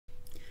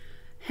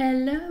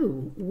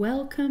Hello,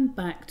 welcome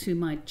back to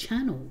my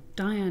channel.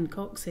 Diane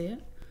Cox here,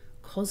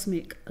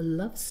 Cosmic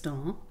Love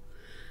Star,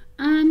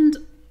 and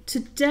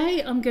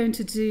today I'm going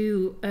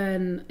to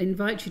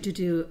invite you to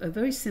do a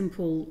very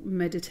simple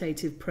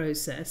meditative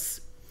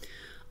process.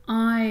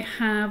 I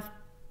haven't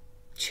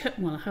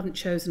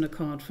chosen a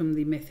card from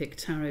the Mythic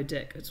Tarot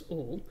deck at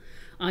all.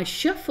 I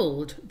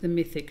shuffled the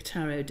Mythic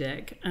Tarot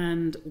deck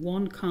and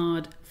one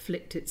card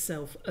flipped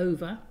itself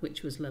over,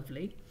 which was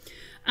lovely.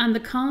 And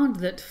the card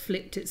that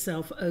flipped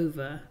itself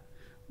over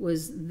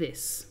was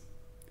this.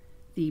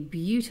 The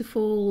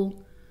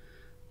beautiful,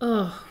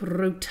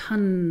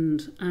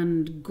 rotund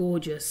and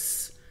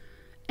gorgeous,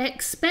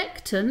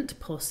 expectant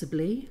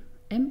possibly,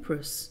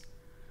 Empress,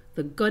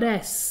 the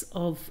goddess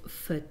of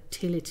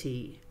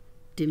fertility,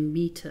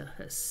 Demeter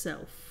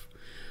herself.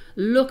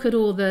 Look at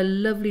all the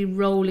lovely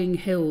rolling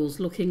hills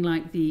looking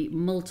like the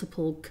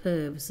multiple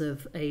curves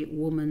of a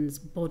woman's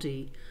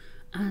body,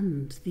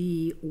 and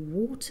the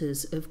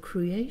waters of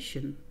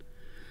creation.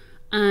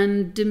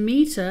 And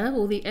Demeter,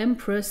 or the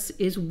Empress,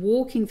 is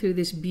walking through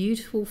this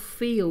beautiful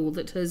field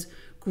that has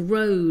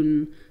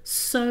grown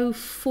so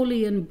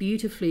fully and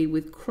beautifully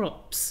with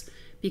crops,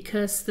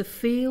 because the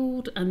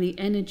field and the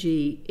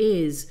energy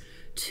is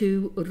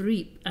to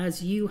reap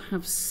as you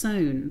have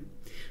sown.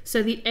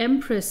 So the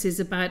Empress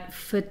is about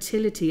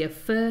fertility, a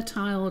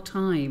fertile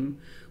time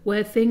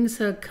where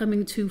things are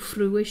coming to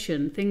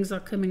fruition, things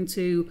are coming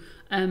to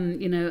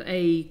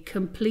a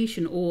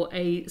completion or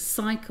a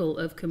cycle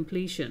of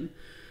completion.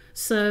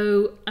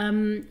 So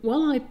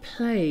while I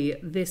play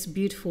this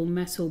beautiful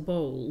metal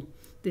bowl,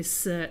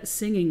 this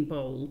singing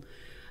bowl,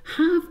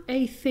 have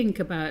a think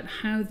about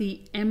how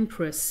the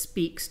Empress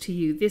speaks to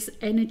you, this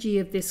energy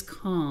of this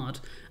card.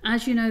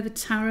 As you know, the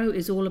tarot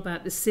is all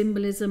about the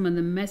symbolism and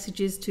the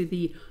messages to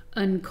the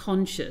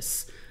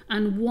unconscious.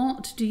 And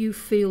what do you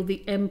feel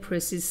the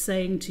Empress is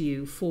saying to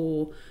you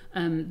for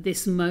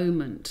this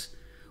moment?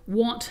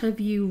 What have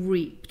you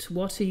reaped?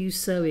 What are you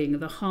sowing?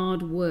 The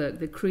hard work,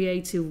 the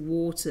creative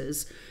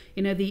waters,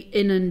 the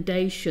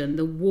inundation,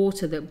 the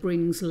water that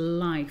brings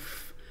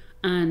life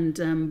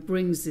and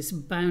brings this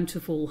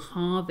bountiful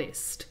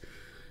harvest.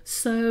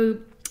 So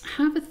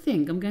have a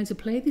think. I'm going to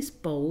play this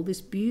bowl,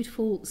 this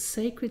beautiful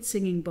sacred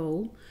singing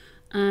bowl,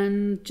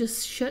 and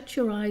just shut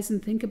your eyes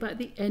and think about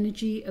the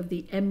energy of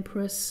the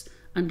Empress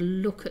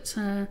and look at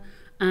her,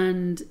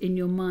 and in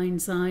your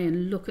mind's eye,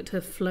 and look at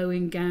her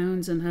flowing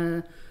gowns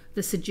and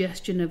the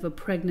suggestion of a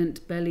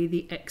pregnant belly,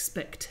 the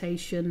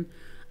expectation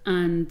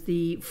and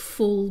the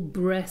full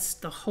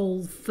breast, the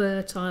whole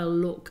fertile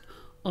look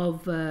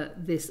of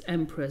this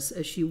Empress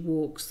as she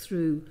walks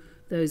through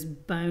those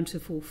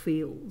bountiful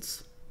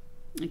fields.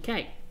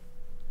 Okay,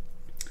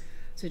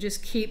 so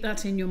just keep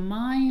that in your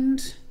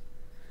mind.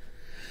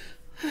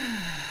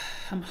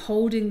 I'm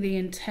holding the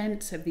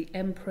intent of the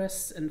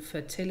Empress and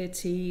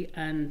fertility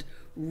and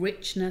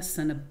richness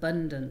and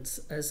abundance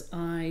as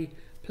I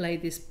play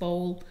this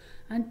bowl,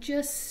 and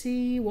just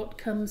see what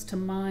comes to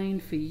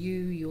mind for you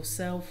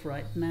yourself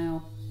right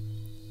now.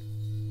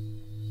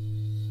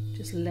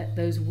 Just let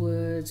those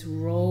words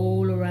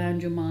roll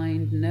around your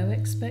mind. No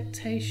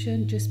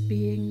expectation, just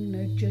being,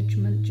 no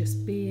judgment,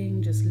 just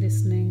being, just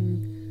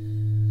listening,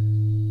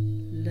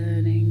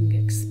 learning,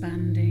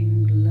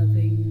 expanding,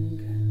 loving,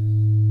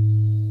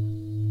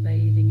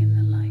 bathing in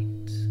the light.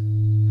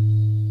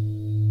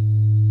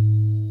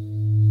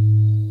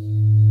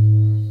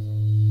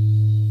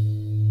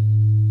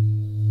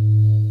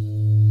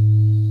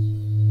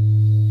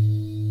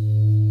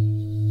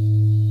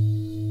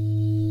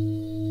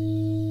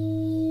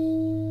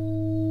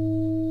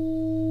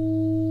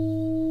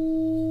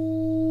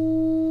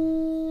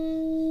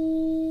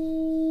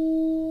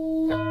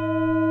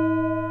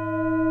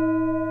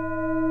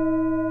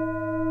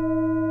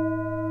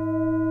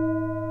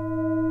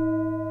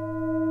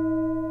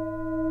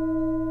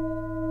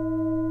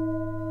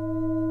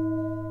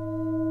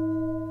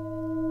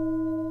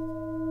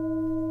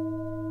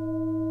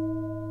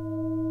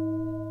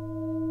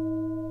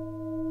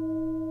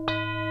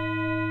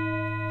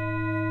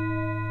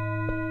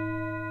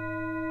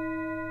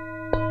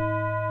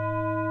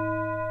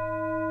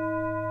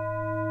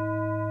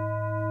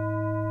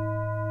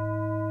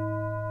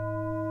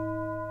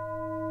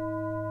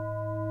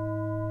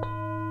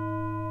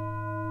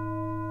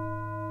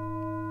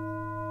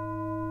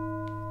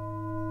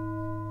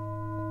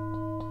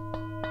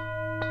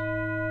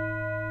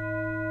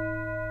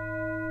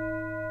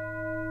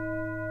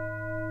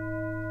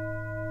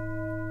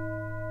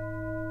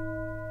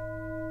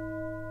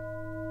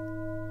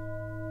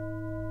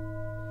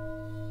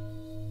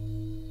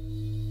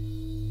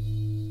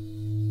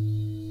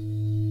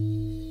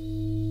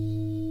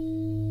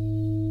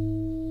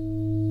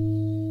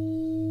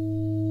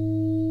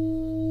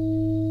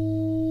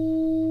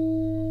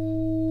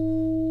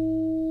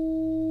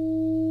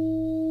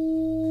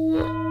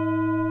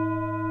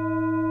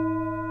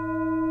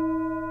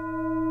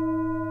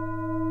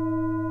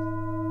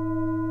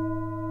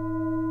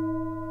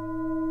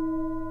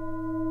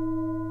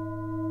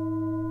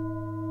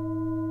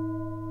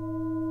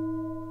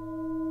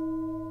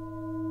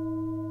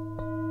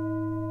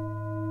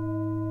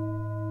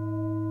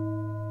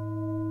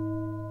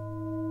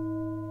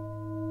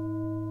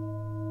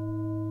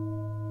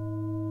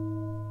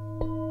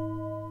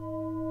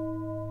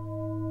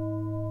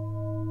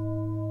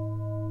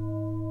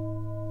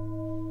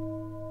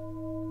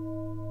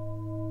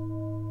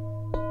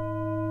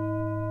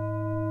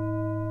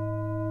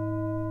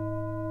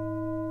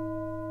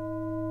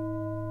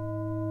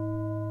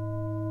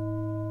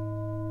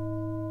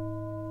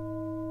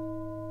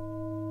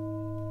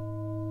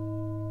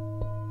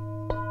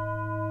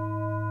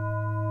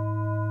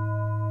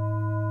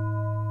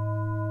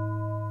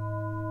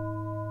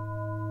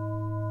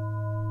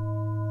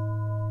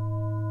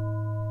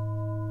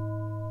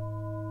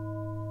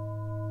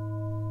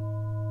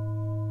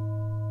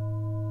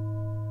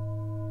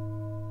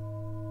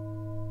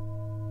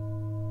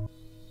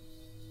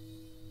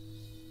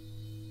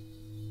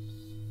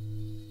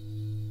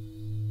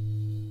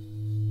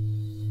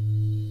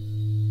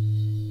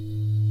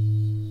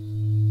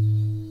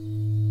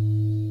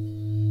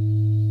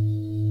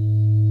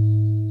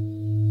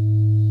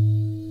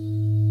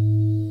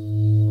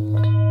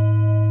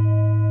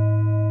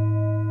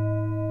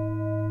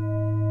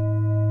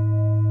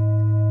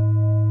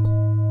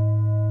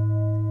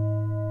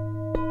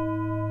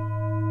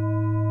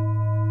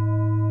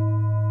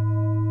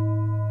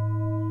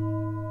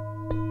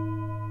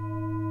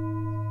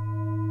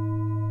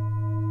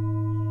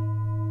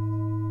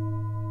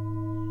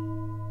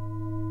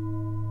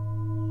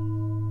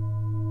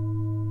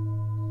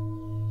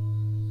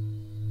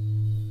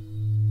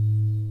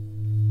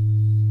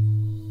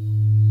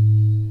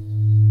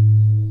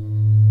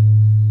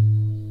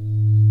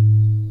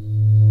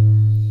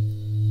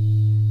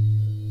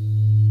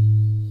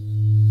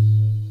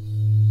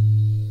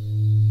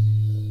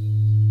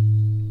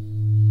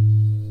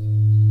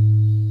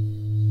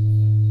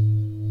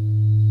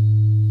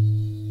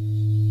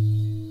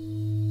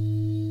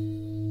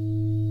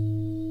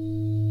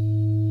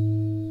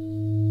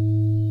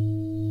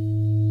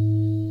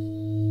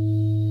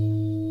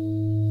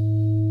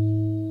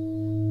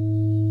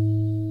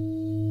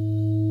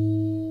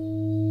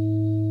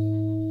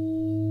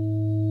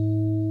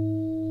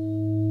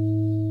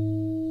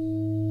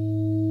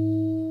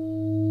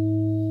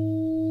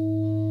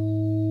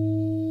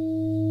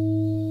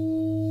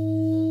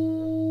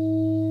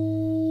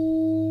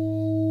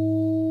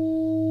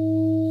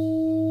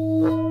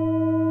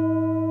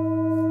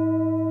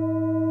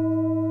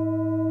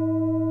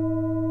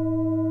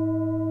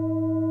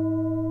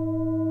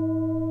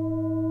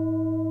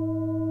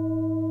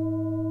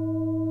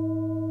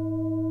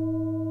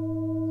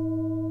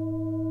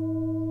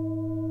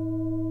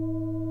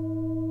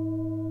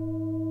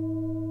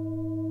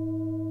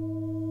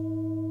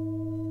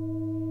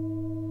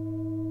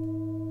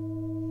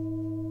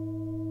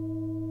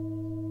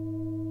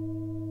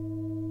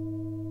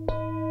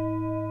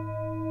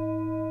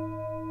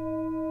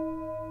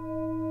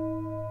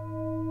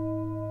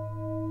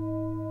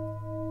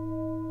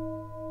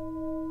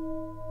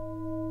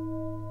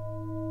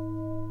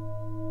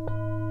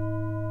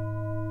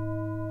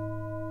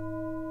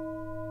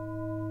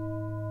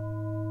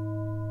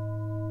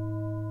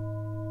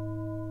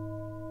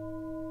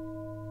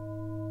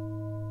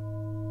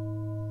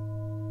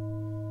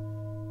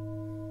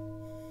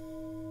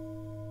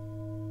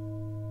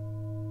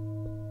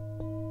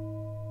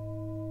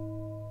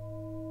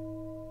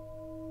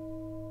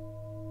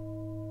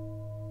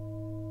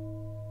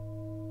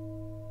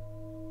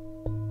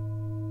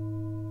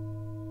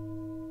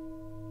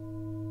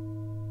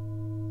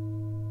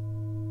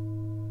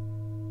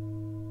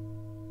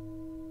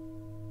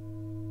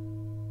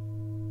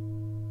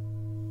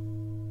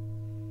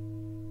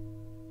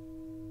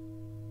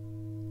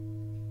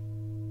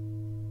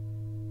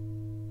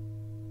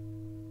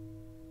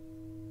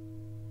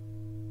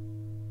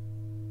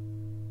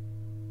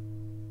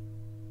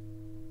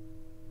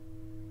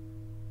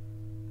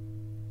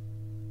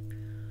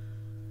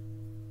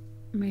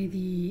 May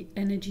the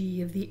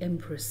energy of the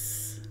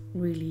Empress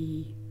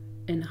really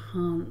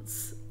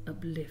enhance,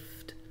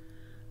 uplift,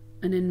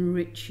 and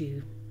enrich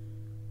you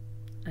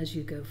as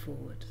you go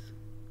forward.